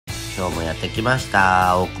今日もやってきまし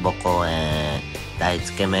た大久保公園大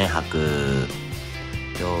つけ麺博。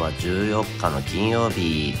今日は14日の金曜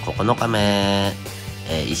日9日目、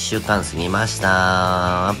1週間過ぎまし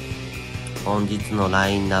た。本日のラ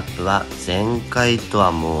インナップは前回と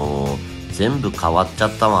はもう全部変わっちゃ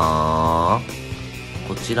ったわ。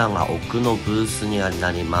こちらが奥のブースに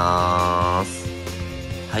なります。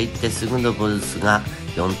入ってすぐのブースが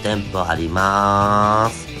4店舗ありま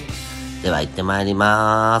す。では行ってまいり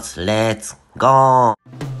ます。レッツゴー。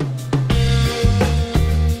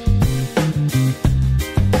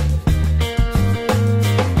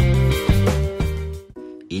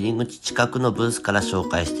入り口近くのブースから紹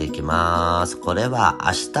介していきます。これは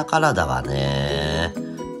明日からだわね。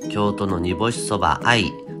京都の煮干そば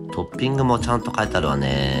藍、トッピングもちゃんと書いてあるわ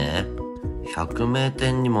ね。100名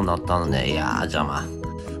店にもなったのね。いやー邪魔。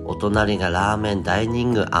お隣がラーメンダイニ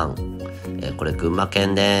ングあん。これ群馬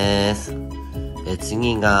県です。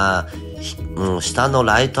次が、下の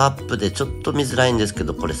ライトアップでちょっと見づらいんですけ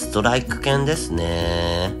ど、これストライク犬です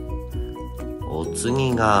ね。お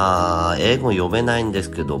次が、英語読めないんです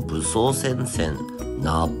けど、武装戦線、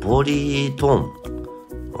ナポリト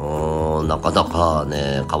ン。なかなか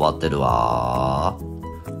ね、変わってるわ。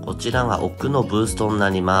こちらが奥のブーストにな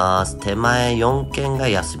ります。手前4軒が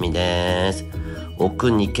休みです。奥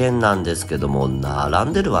2軒なんですけども、並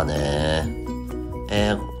んでるわね。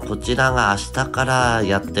こちらが明日から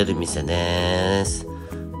やってる店です。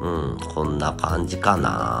こんな感じか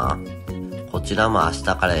な。こちらも明日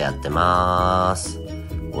からやってます。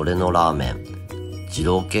俺のラーメン。二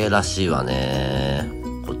郎系らしいわね。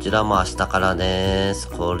こちらも明日からです。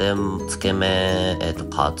これ、つけ麺。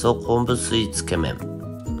かつお昆布水つけ麺。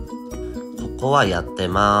ここはやって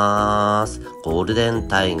ます。ゴールデン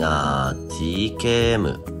タイガー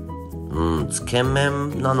TKM。つけ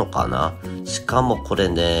麺なのかな。しかもこれ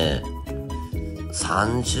ね、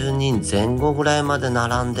30人前後ぐらいまで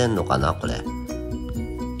並んでんのかな、これ。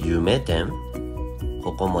有名店？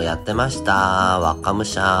ここもやってました。若武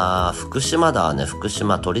者。福島だわね。福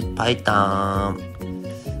島鶏白湯。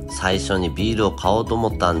最初にビールを買おうと思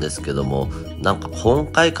ったんですけども、なんか今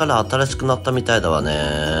回から新しくなったみたいだわ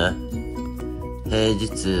ね。平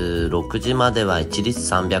日6時までは一律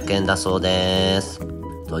300円だそうです。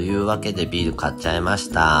というわけでビール買っちゃいまし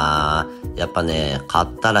た。やっぱね、買っ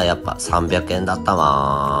たらやっぱ300円だった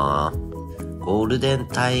わ。ゴールデン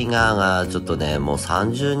タイガーがちょっとね、もう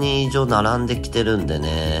30人以上並んできてるんで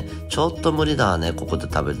ね、ちょっと無理だわね、ここで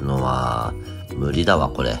食べるのは。無理だわ、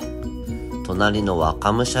これ。隣の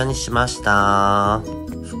若武者にしました。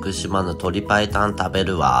福島の鶏白湯食べ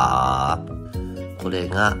るわ。これ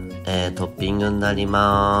が、トッピングになり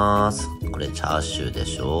ます。これチャーシューで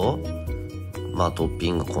しょ。まあトッ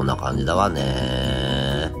ピングこんな感じだわ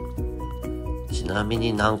ね。ちなみ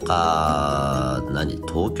になんか、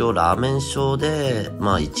東京ラーメンショーで、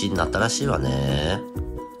まあ1位になったらしいわね。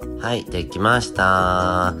はい、できまし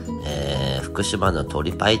た。福島の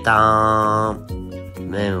鶏白湯。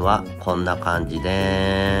麺はこんな感じ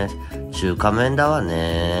です。中華麺だわ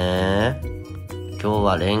ね。今日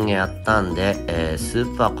はレンゲやったんで、ス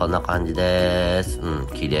ープはこんな感じです。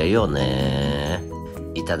綺麗よね。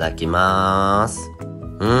いただきます。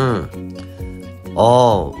う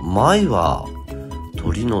まいわ。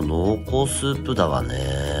鶏の濃厚スープだわ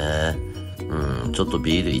ね。ちょっと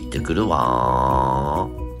ビールいってくるわ。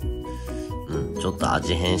ちょっと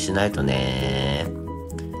味変しないとね。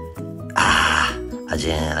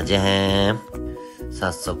味変。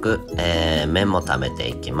早速、麺も食べて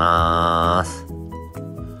いきます。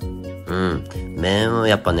麺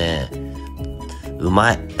やっぱね、う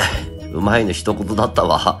まい。うまいの一言だった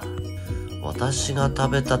わ。私が食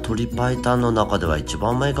べた鶏白湯の中では一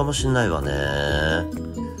番うまいかもしんないわね。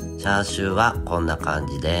チャーシューはこんな感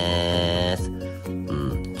じです。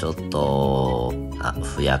ちょっと、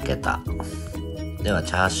ふやけた。では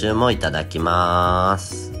チャーシューもいただきま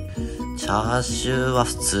す。チャーシューは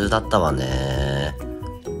普通だったわね。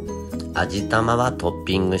味玉はトッ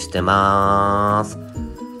ピングしてます。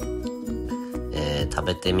食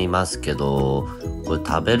べてみますけど、これ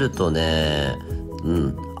食べるとね、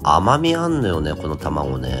甘みあんのよね、この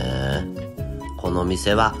卵ね。この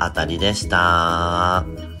店は当たりでした。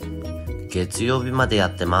月曜日までや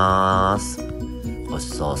ってます。ごち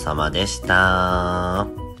そうさまでした。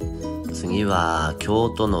次は京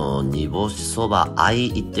都の煮干そば藍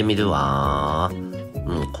行ってみるわ。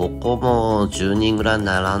ここも10人ぐらい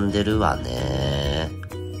並んでるわね。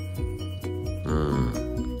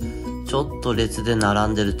ちょっと列で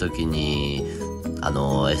並んでる時に、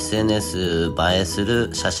SNS 映えする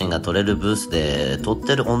写真が撮れるブースで撮っ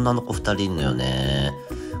てる女の子2人いるのよね。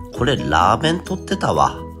これラーメン撮ってた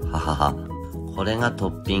わ。ははは。ここれがト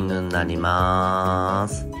ッピングになりま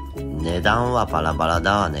す。値段はバラバラ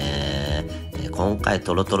だわね。今回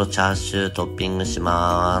トロトロチャーシュートッピングし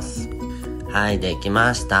ます。はい、でき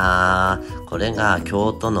ました。これが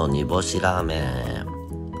京都の煮干しラーメ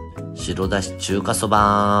ン。白だし中華そ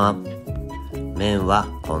ば。麺は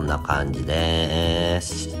こんな感じで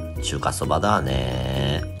す。中華そばだわ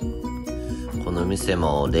ね。この店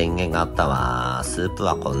もレンゲがあったわ。スープ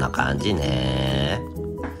はこんな感じね。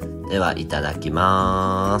ではいただき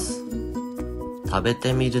ます。食べ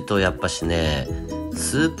てみるとやっぱしね、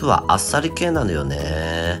スープはあっさり系なのよ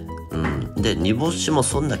ね。で、煮干しも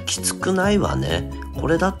そんなきつくないわね。こ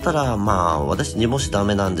れだったら私煮干しダ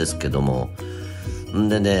メなんですけども。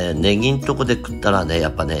でね、ネギんとこで食ったらね、や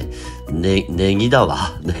っぱね、ネギだわ。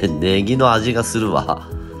ネギの味がするわ。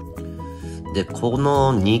で、こ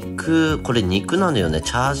の肉、これ肉なのよね。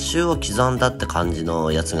チャーシューを刻んだって感じ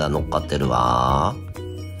のやつが乗っかってるわ。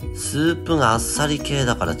スープがあっさり系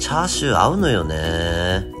だからチャーシュー合うのよ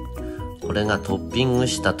ね。これがトッピング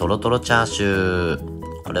したトロトロチャーシュ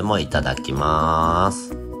ー。これもいただきま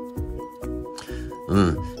す。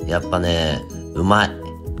やっぱね、うまい。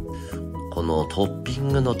このトッピン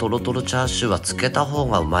グのトロトロチャーシューはつけた方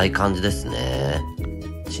がうまい感じですね。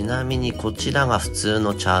ちなみにこちらが普通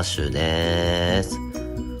のチャーシューです。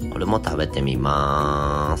これも食べてみ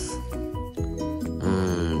ます。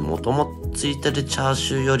もともついてるチャー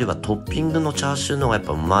シューよりはトッピングのチャーシューの方がやっ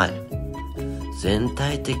ぱうまい。全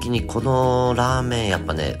体的にこのラーメンやっ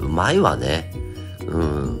ぱね、うまいわね。チ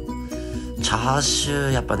ャーシュ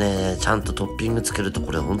ーやっぱね、ちゃんとトッピングつけると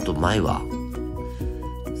これほんとうまいわ。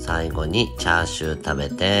最後にチャーシュー食べ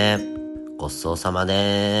て、ごちそうさま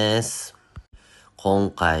です。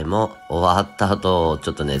今回も終わった後、ち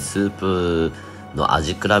ょっとね、スープの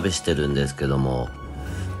味比べしてるんですけども、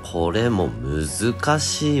これも難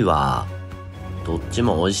しいわ。どっち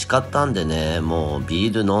も美味しかったんでね、もう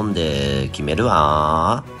ビール飲んで決める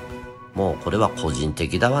わ。もうこれは個人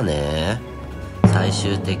的だわね。最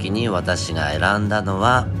終的に私が選んだの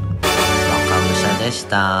は、若武者でし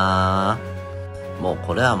た。もう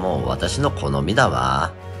これはもう私の好みだ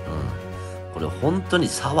わ。これ本当に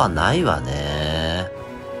差はないわね。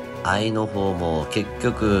愛の方も結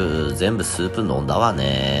局全部スープ飲んだわ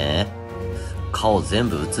ね。顔全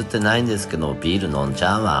部映ってないんですけど、ビール飲んじ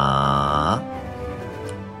ゃうわ。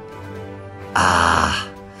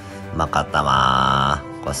うまかったわ。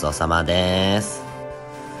ごちそうさまです。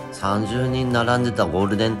30人並んでたゴー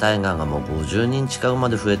ルデンタイガーがもう50人近くま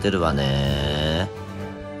で増えてるわね。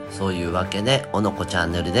そういうわけで、おのこチャ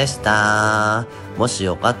ンネルでした。もし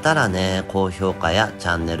よかったらね、高評価やチ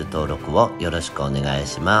ャンネル登録をよろしくお願い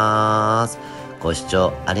します。ご視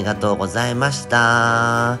聴ありがとうございまし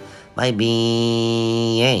た。バイビ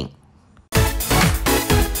ーン。